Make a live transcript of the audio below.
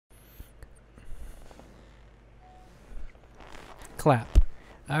clap.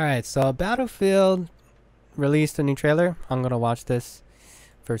 Alright, so Battlefield released a new trailer. I'm gonna watch this.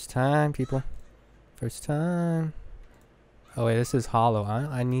 First time, people. First time. Oh wait, this is Hollow.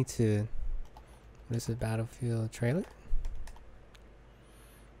 I need to... This is Battlefield trailer.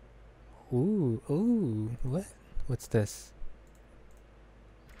 Ooh, what? What's this?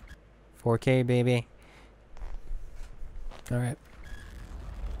 4K, baby. Alright.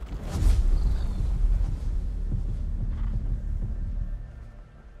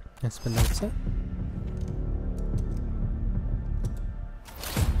 Espinosa.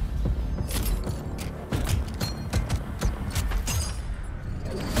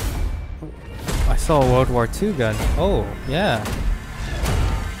 I saw a World War II gun. Oh, yeah.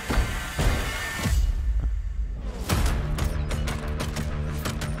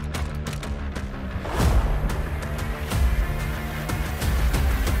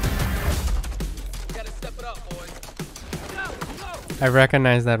 I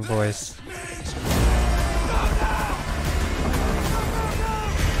recognize that voice.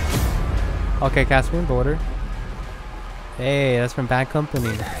 Okay, Caspian Border. Hey, that's from Bad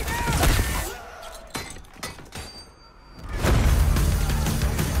Company.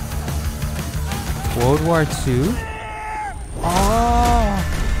 World War II? Oh!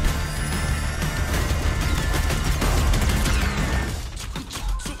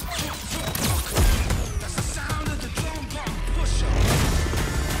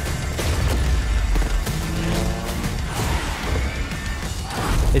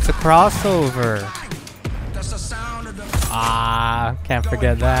 It's a crossover. Ah, can't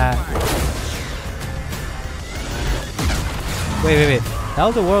forget that. Wait. That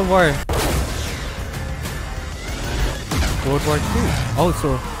was a World War II. Oh,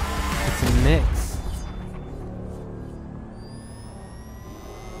 so it's a mix.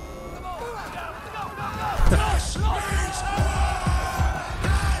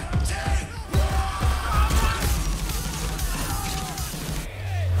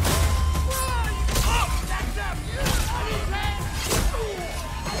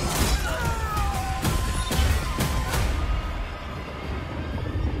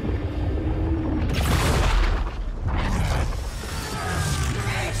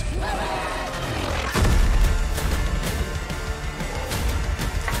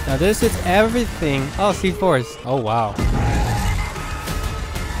 Now this is everything. Oh, C4s. Oh, wow.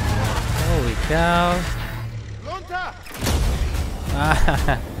 Holy cow.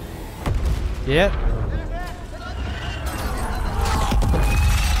 Yep.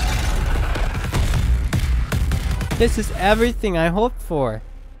 This is everything I hoped for.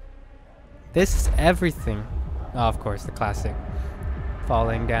 This is everything. Oh, of course, the classic.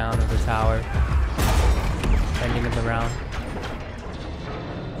 Falling down of the tower. Ending of the round.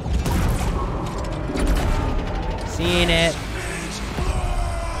 Seen it.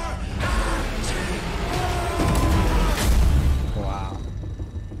 Wow.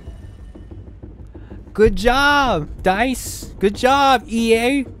 Good job, DICE. Good job,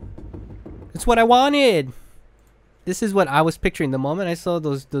 EA. That's what I wanted. This is what I was picturing. The moment I saw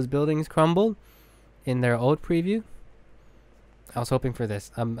those buildings crumble in their old preview, I was hoping for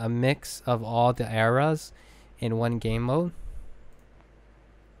this. A mix of all the eras in one game mode.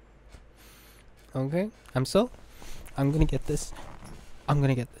 Okay, I'm gonna get this. I'm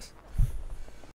gonna get this.